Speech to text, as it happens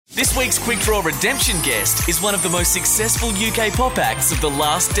This week's Quick Draw Redemption guest is one of the most successful UK pop acts of the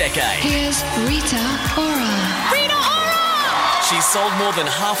last decade. Here's Rita Ora. Rita Ora! She's sold more than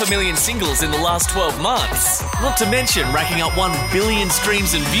 500,000 singles in the last 12 months, not to mention racking up 1 billion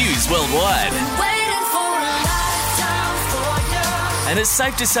streams and views worldwide. And it's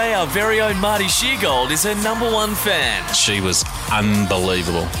safe to say our very own Marty Sheargold is her #1 fan. She was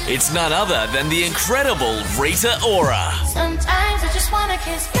unbelievable. It's none other than the incredible Rita Ora. Sometimes I just want to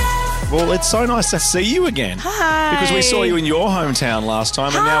kiss you. Well, it's so nice to see you again. Hi. Because we saw you in your hometown last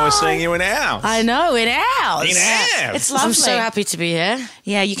time, and now we're seeing you in ours. I know, in ours. In ours. It's lovely. I'm so happy to be here.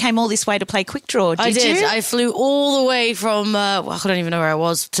 Yeah, you came all this way to play Quick Draw, I did. you? I flew all the way from, I don't even know where I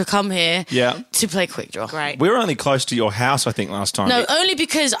was, to come here to play Quick Draw. Great. We were only close to your house, I think, last time. No, only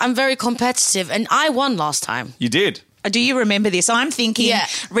because I'm very competitive and I won last time. You did. Do you remember this? I'm thinking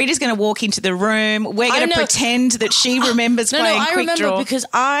Rita's going to walk into the room. We're going to pretend that she remembers playing I Quick remember Draw. because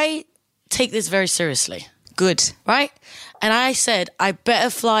I take this very seriously. Good. Right? And I said, I better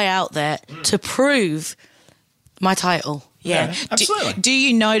fly out there to prove my title. Yeah. Absolutely. Do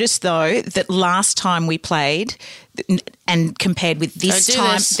you notice, though, that last time we played and compared with this Don't do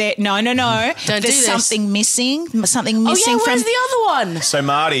time... this. No. Don't There's do this. something missing. Something missing where's from... the other one? So,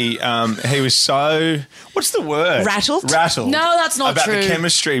 Marty, he was so... What's the word? Rattled? Rattled. No, that's not about true. the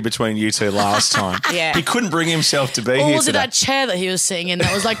chemistry between you two last time. Yeah. He couldn't bring himself to be Or here was it today. that chair that he was sitting in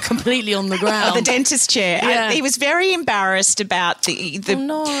that was like completely on the ground? The dentist chair. Yeah. He was very embarrassed about the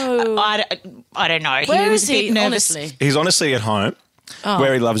no. I don't know. Where he was is a bit he, nervous. honestly? He's honestly at home,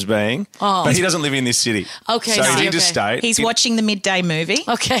 where he loves being, but he doesn't live in this city. Okay, So no. he's Okay. interstate. He's watching the midday movie.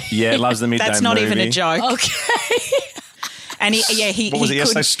 Okay. Yeah, loves the midday That's not movie. even a joke. Okay. And he What was it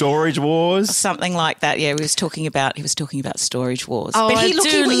yesterday? couldn't- Storage Wars? something like that. Yeah, he was talking about Storage Wars. Oh, but I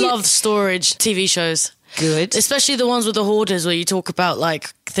do he love storage TV shows. good. Especially the ones with the hoarders where you talk about like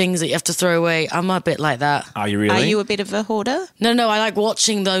things that you have to throw away. I'm a bit like that. Are you really? Are you a bit of a hoarder? No, I like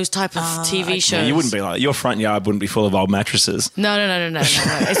watching those type of TV shows. Yeah, you wouldn't be like your front yard wouldn't be full of old mattresses. No.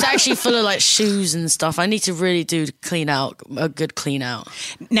 It's actually full of like shoes and stuff. I need to really do clean out, a good clean out.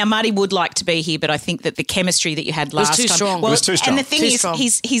 Now, Marty would like to be here, but I think that the chemistry that you had last too time... strong. Well, It was too strong. And the thing Too is, strong.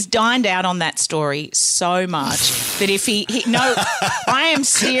 he's dined out on that story so much that if he... No, I am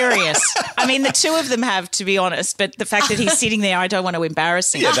serious. I mean, the two of them have, to be honest, but the fact that he's sitting there, I don't want to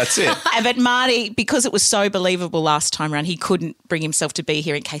embarrass him. Yeah, that's it. But Marty, because it was so believable last time around, he couldn't bring himself to be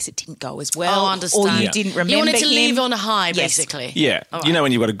here in case it didn't go as well. Oh, I understand. Or you Yeah. didn't remember You wanted to him. leave on a high, Yes. basically. Yeah, All you know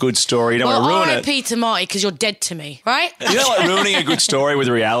when you've got a good story, you don't Well, want to ruin it. R.I.P. to Marty because you're dead to me, right? You don't like ruining a good story with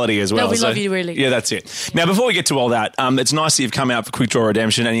reality as well. we love you, really. Yeah, that's it. Now, before we get to all that, it's nice that you've come out for Quick Draw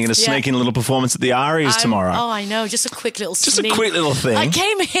Redemption and you're going to sneak in a little performance at the Arias tomorrow. Oh, I know. Just a quick little Just sneak. a quick little thing. I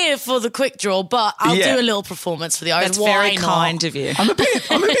came here for the Quick Draw, but I'll Yeah. do a little performance for the Arias. That's Why very not? kind of you. I'm a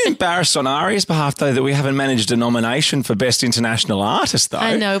bit embarrassed on Aria's behalf, though, that we haven't managed a nomination for Best International Artist, though.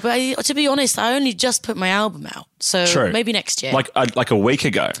 I know, but to be honest, I only just put my album out. So True. maybe next year. Like a week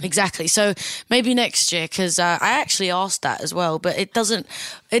ago. Exactly. So maybe next year, because I actually asked that as well, but it doesn't.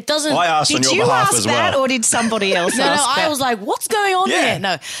 I asked on Did your you behalf ask as that, well. or did somebody else No, ask that? I was like, what's going on Yeah. here?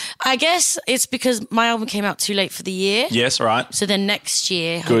 No, I guess it's because my album came out too late for the year. Yes, right. So then next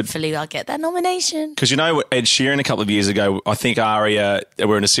year, Good. hopefully, I'll get that nomination. Because you know Ed Sheeran a couple of years ago, I think Aria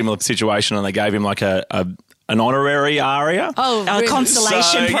were in a similar situation and they gave him like an honorary Aria. Oh, A really? consolation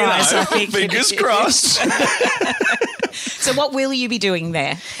So, you prize, know, I think. Fingers crossed. So what will you be doing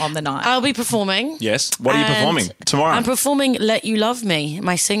there on the night? I'll be performing. Yes. What are you And performing tomorrow? I'm performing Let You Love Me,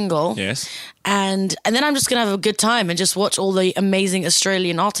 my single. Yes. And then I'm just going to have a good time and just watch all the amazing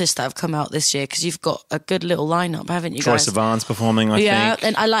Australian artists that have come out this year because you've got a good little lineup, haven't you Troy guys? Sivan's performing, I Yeah, think.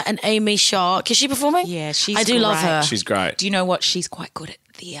 and I like Amy Shark. Is she performing? Yeah, she's I do love great. her. She's great. Do you know what? She's quite good at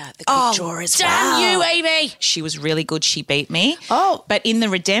the quick draw as damn well. you, Amy! She was really good. She beat me. Oh. But in the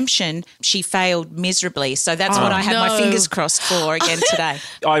redemption, she failed miserably. So that's what I had my no. fingers crossed for again today.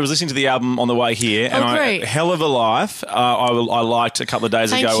 I was listening to the album on the way here, and great. Hell of a Life. I liked a couple of days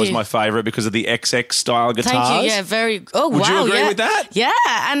Thank ago was you. my favourite because of the XX style guitars. Thank you. Yeah, very. Oh, Would wow. you agree yeah. with that? Yeah,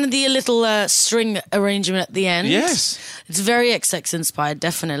 and the little string arrangement at the end. Yes. It's very XX inspired,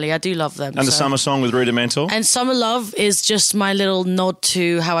 definitely. I do love them. And the so. summer song with Rudimental. And Summer Love is just my little nod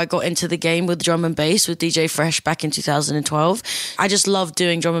to how I got into the game with drum and bass with DJ Fresh back in 2012. I just love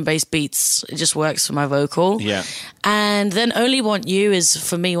doing drum and bass beats. It just works for my vocal. Yeah. And then Only Want You is,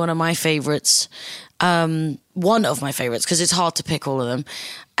 for me, one of my favourites. One of my favourites, because it's hard to pick all of them.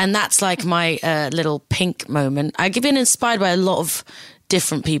 And that's like my little Pink moment. I've been inspired by a lot of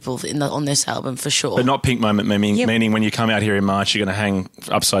different people on this album for sure. But not Pink Moment, meaning when you come out here in March, you're going to hang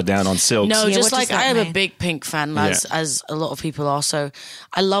upside down on silks. No, Yeah, just what like does that I am a mean? big Pink fan, Yeah. as a lot of people are. So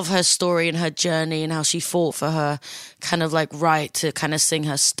I love her story and her journey and how she fought for her kind of like right to kind of sing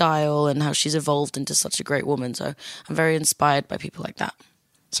her style and how she's evolved into such a great woman. So I'm very inspired by people like that.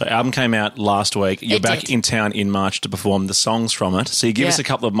 So album came out last week. You're It back did. in town in March to perform the songs from it. So you give Yeah. us a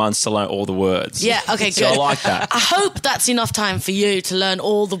couple of months to learn all the words. Yeah, okay, So good. I like that. I hope that's enough time for you to learn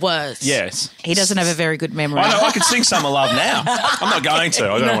all the words. Yes. He doesn't have a very good memory. I know, I can sing Summer Love now. I'm not going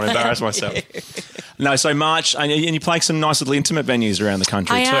to. I don't want to embarrass myself. No, so March, and you're playing some nice little intimate venues around the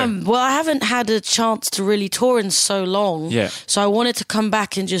country I too. am. Well, I haven't had a chance to really tour in so long. Yeah. So I wanted to come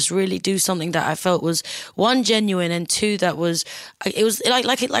back and just really do something that I felt was, one, genuine, and two, that was, it was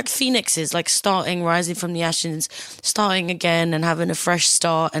like phoenixes, like starting, rising from the ashes, starting again and having a fresh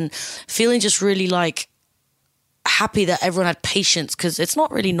start and feeling just really like happy that everyone had patience, because it's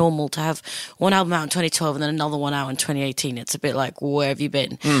not really normal to have one album out in 2012 and then another one out in 2018. It's a bit like, where have you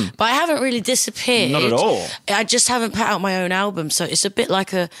been? But I haven't really disappeared. Not at all. I just haven't put out my own album, so it's a bit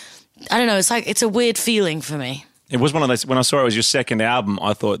like I don't know, it's a weird feeling for me. It was one of those, when I saw it was your second album,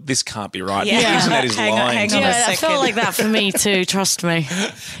 I thought, this can't be right. Yeah. The internet is Hang on, lying hang to on me. a Yeah, it second. felt like that for me too, trust me.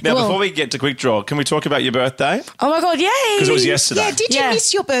 Now, Well- before we get to Quick Draw, can we talk about your birthday? Oh my God, yay! Because it was yesterday. Yeah, did you Yeah.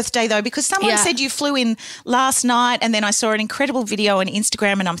 miss your birthday though? Because someone Yeah. said you flew in last night, and then I saw an incredible video on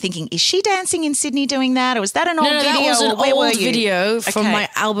Instagram, and I'm thinking, is she dancing in Sydney doing that, or was that an old No, video? that was an or where were old you? video from Okay. my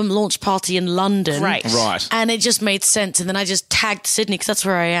album launch party in London. Right. Right. And it just made sense. And then I just tagged Sydney because that's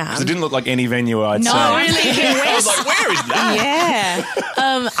where I am. It didn't look like any venue I'd No, seen. really? I was like, where is that?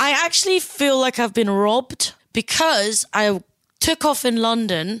 Yeah. I actually feel like I've been robbed because I took off in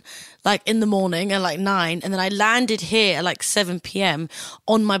London like in the morning at like 9, and then I landed here at like 7 p.m.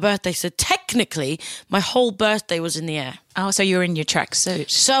 on my birthday. So technically, my whole birthday was in the air. Oh, so you were in your tracksuit.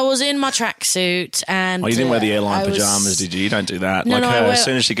 So I was in my tracksuit and... Oh, you didn't wear the airline I was- pajamas, did you? You don't do that. No, like no, I her, wear- as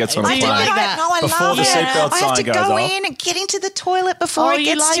soon as she gets on a I plane. did like that. No, I Before love the it. seatbelt I have sign to goes go off. in and get into the toilet before Oh, it you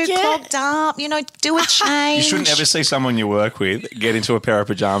gets like too it? clogged up. Do a change. You shouldn't ever see someone you work with get into a pair of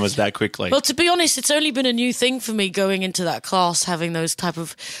pajamas that quickly. Well, to be honest, it's only been a new thing for me going into that class, having those type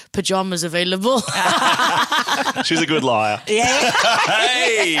of pajamas available. She's a good liar. Yeah.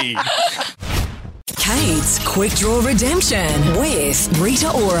 Hey! Kate's Quick Draw Redemption with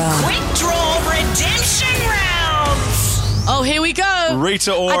Rita Ora. Quick draw redemption rounds. Oh, here we go.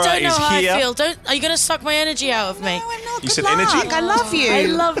 Rita Ora I don't know is how here. I feel. Are you going to suck my energy out of me? No, I'm not. You Good said luck. energy? I love you. I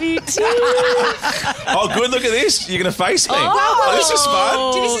love you too. Oh, good. Look at this. You're going to face me. Oh, this is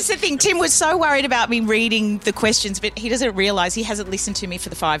fun. This is the thing. Tim was so worried about me reading the questions, but he doesn't realise he hasn't listened to me for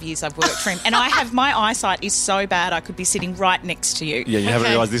the 5 years I've worked for him. And my eyesight is so bad I could be sitting right next to you. Yeah, you haven't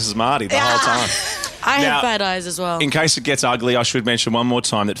Okay. realised this is Marty the whole time. I Now- have bad eyes as well. In case it gets ugly, I should mention one more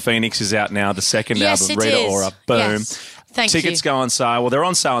time that Phoenix is out now, the second Yes, album, it Rita is. Ora. Boom. Yes. Thank Tickets you. go on sale. Well, they're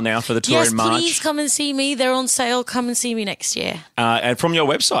on sale now for the tour Yes, in March. please come and see me. They're on sale. Come and see me next year. And from your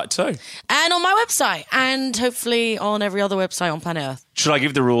website too. And on my website. And hopefully on every other website on planet Earth. Should I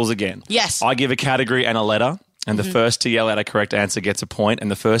give the rules again? Yes. I give a category and a letter, and the first to yell out a correct answer gets a point,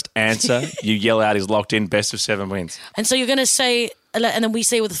 and the first answer you yell out is locked in. Best of 7 wins. And so you're going to say, and then we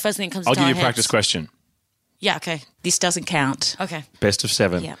say what the first thing that comes I'll into give our you a practice heads. question. Yeah, okay. This doesn't count. Okay. Best of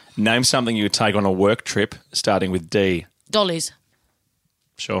 7. Yeah. Name something you would take on a work trip starting with D. Dollies.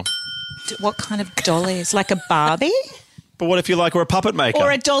 Sure. What kind of dolly is like a Barbie? But what if you like, or a puppet maker?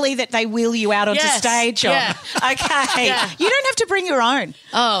 Or a dolly that they wheel you out onto Yes, stage on? yeah. Okay. Yeah. You don't have to bring your own.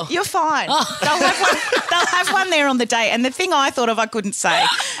 Oh. You're fine. They'll have one there on the day. And the thing I thought of I couldn't say.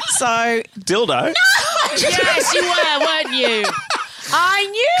 So Dildo. Yes, you were, weren't you? I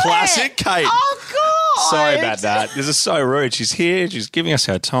knew Classic Kate. oh God. Sorry about that. This is so rude. She's here. She's giving us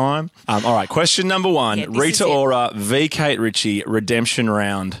her time. All right, question number 1. Yeah, this Rita is it. Ora v. Kate Ritchie, redemption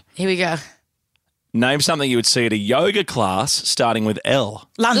round. Here we go. Name something you would see at a yoga class starting with L.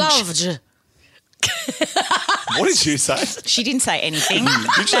 Lunch. Loved. What did you say? She didn't say anything.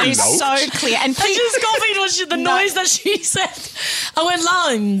 Did you say That is no? so clear. And I just copied the No. noise that she said. I went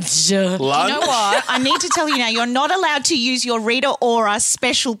lunch. Lunch? you know what? I need to tell you now, you're not allowed to use your Rita Ora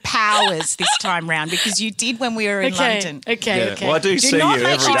special powers this time round because you did when we were in Okay. London. Okay. Yeah. Okay. Well, I do see not you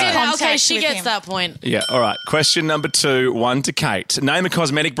make every she day. did it. Okay, she with gets him. that point. Yeah, all right. Question number 2, 1 to Kate. Name a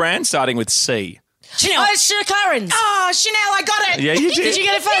cosmetic brand starting with C. Chanel. Oh, it's Clarence. Oh, Chanel, I got it. Yeah, you did. Did you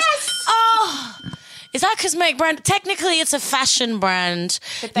get it first? Yes. Oh. Is that cosmetic brand? Technically, it's a fashion brand.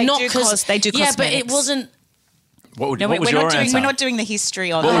 But they do they do Yeah, but it cosmetics. wasn't... What, No, what was your answer? we're not doing the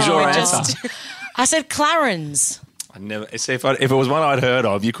history on What it. was your We're answer? I said Clarence. I never. See, if it was one I'd heard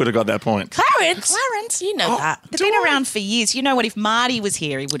of, you could have got that point. Clarence. Clarence. You know that. They've been around for years. You know what? If Marty was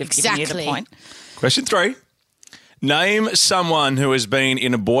here, he would have given you the point. Question 3. Name someone who has been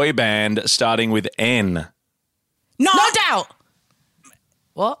in a boy band starting with N. No doubt.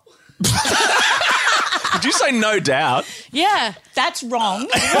 What? Did you say no doubt? Yeah. That's wrong.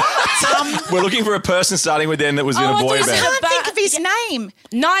 We're looking for a person starting with N that was in a boy I band. can't think of his name.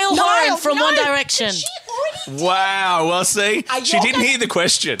 Niall Horan from One Direction. Wow. Well, see, she didn't hear the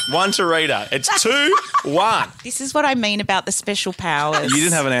question. 1 to Rita. It's 2-1. This is what I mean about the special powers. You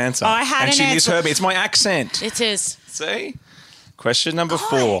didn't have an answer. I had and an she answer. misheard me. It's my accent. It is. See? Question number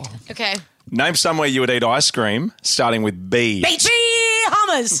 4. Okay. Name somewhere you would eat ice cream starting with B. Beach.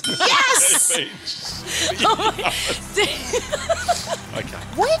 Hummers. Yes. Okay.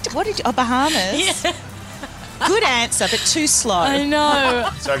 What did you... Oh, Bahamas? Yeah. Good answer, but too slow. I know.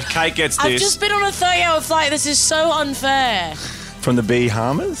 So if Kate gets I've this just been on a 30-hour flight. This is so unfair. from the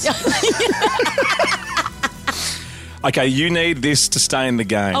Bahamas. Okay, you need this to stay in the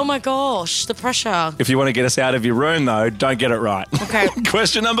game. Oh my gosh, the pressure. If you want to get us out of your room, though, don't get it right. Okay.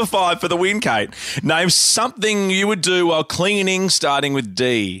 Question number 5 for the win, Kate. Name something you would do while cleaning starting with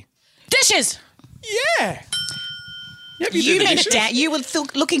D. Dishes. Yeah. Yep, You did the meant dishes. you were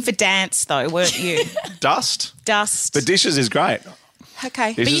looking for dance, though, weren't you? Dust. Dust. But dishes is great.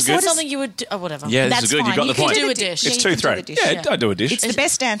 Okay. This But you is said good. something you would do. Oh, whatever. Yeah, this That's is good. You fine. got You the can point. do a dish. It's Yeah, you can do 2-3. the dish, Yeah, yeah. I do a dish. It's the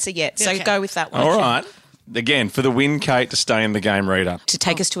best answer yet, so Okay. go with that one. All right. Again, for the win, Kate, to stay in the game, Rita. To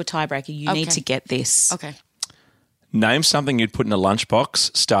take us to a tiebreaker, you need Okay. to get this. Okay. Name something you'd put in a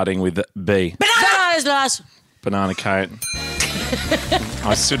lunchbox starting with B. Bananas, lads. Banana, Kate.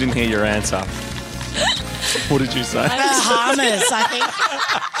 I still didn't hear your answer. What did you say? Bahamas, I think.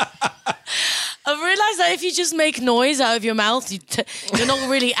 I've realised that if you just make noise out of your mouth, you're not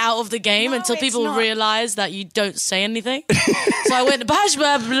really out of the game until it's people not. realise that you don't say anything. So I went, bash,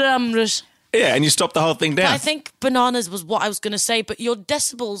 blah, blah, blah. Yeah, and you stopped the whole thing down. I think bananas was what I was going to say, but your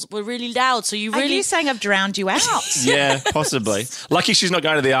decibels were really loud, so you Are really... you saying I've drowned you out? Yeah, possibly. Lucky she's not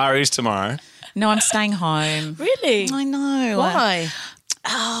going to the REs tomorrow. No, I'm staying home. Really? I know. Why?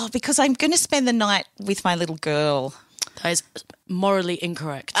 Oh, because I'm going to spend the night with my little girl. That is morally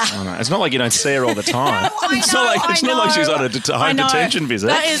incorrect. Oh, no. It's not like you don't see her all the time. It's not like she's on a home know. detention visit.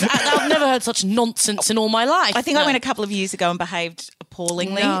 That is, I've never heard such nonsense in all my life. I think I went a couple of years ago and behaved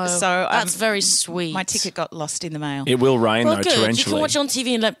appallingly. No, so that's very sweet. My ticket got lost in the mail. It will rain, Well, though, good. You torrentially. can watch it on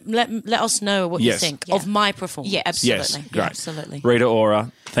TV and let us know what Yes. you think Yeah. of my performance. Yeah, absolutely. Yes, Yeah, great. absolutely. Rita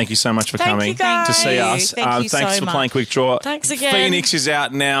Ora, thank you so much for Thank coming you, guys. to see us. Thank you thanks so for much. playing Quick Draw. Thanks again. Phoenix is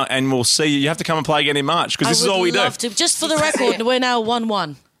out now, and we'll see you. You have to come and play again in March because this is all we do. I would love to. Just for the record, we're now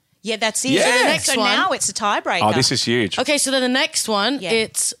 1-1. Yeah, that's it. Yeah. So, So the next one- now it's a tiebreaker. Oh, this is huge. Okay, so then the next one, Yeah.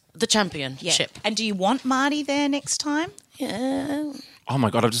 it's the yeah. championship. And do you want Marty there next time? Yeah. Oh my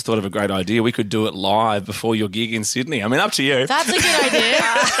God, I've just thought of a great idea. We could do it live before your gig in Sydney. I mean, up to you. That's a good idea.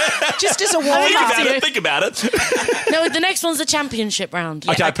 Just as a warm mean, up. it's- Think about it. No, the next one's the championship round.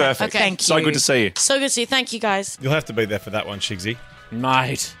 Okay, perfect. Okay. Thank So you. good to see you. So good to see you. Thank you, guys. You'll have to be there for that one, Shigsy.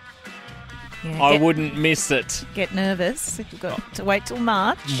 Mate, I wouldn't miss it. Get nervous. You've got to wait till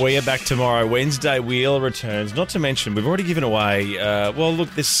March. We are back tomorrow. Wednesday, Wheeler returns. Not to mention, we've already given away, well,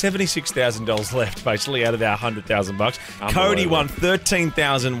 look, there's $76,000 left, basically, out of our $100,000. Cody won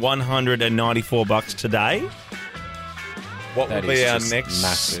 $13,194 today. What That will be is our just next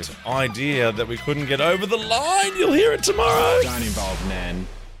massive. idea that we couldn't get over the line? You'll hear it tomorrow. Don't involve Nan.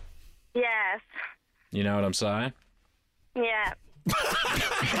 Yes. You know what I'm saying? Yeah.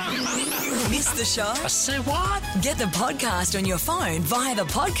 Missed the show? Say what? Get the podcast on your phone via the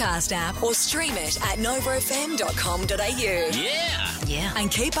podcast app or stream it at novafm.com.au. Yeah.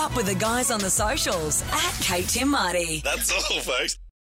 And keep up with the guys on the socials at Kate Tim Marty. That's all, folks.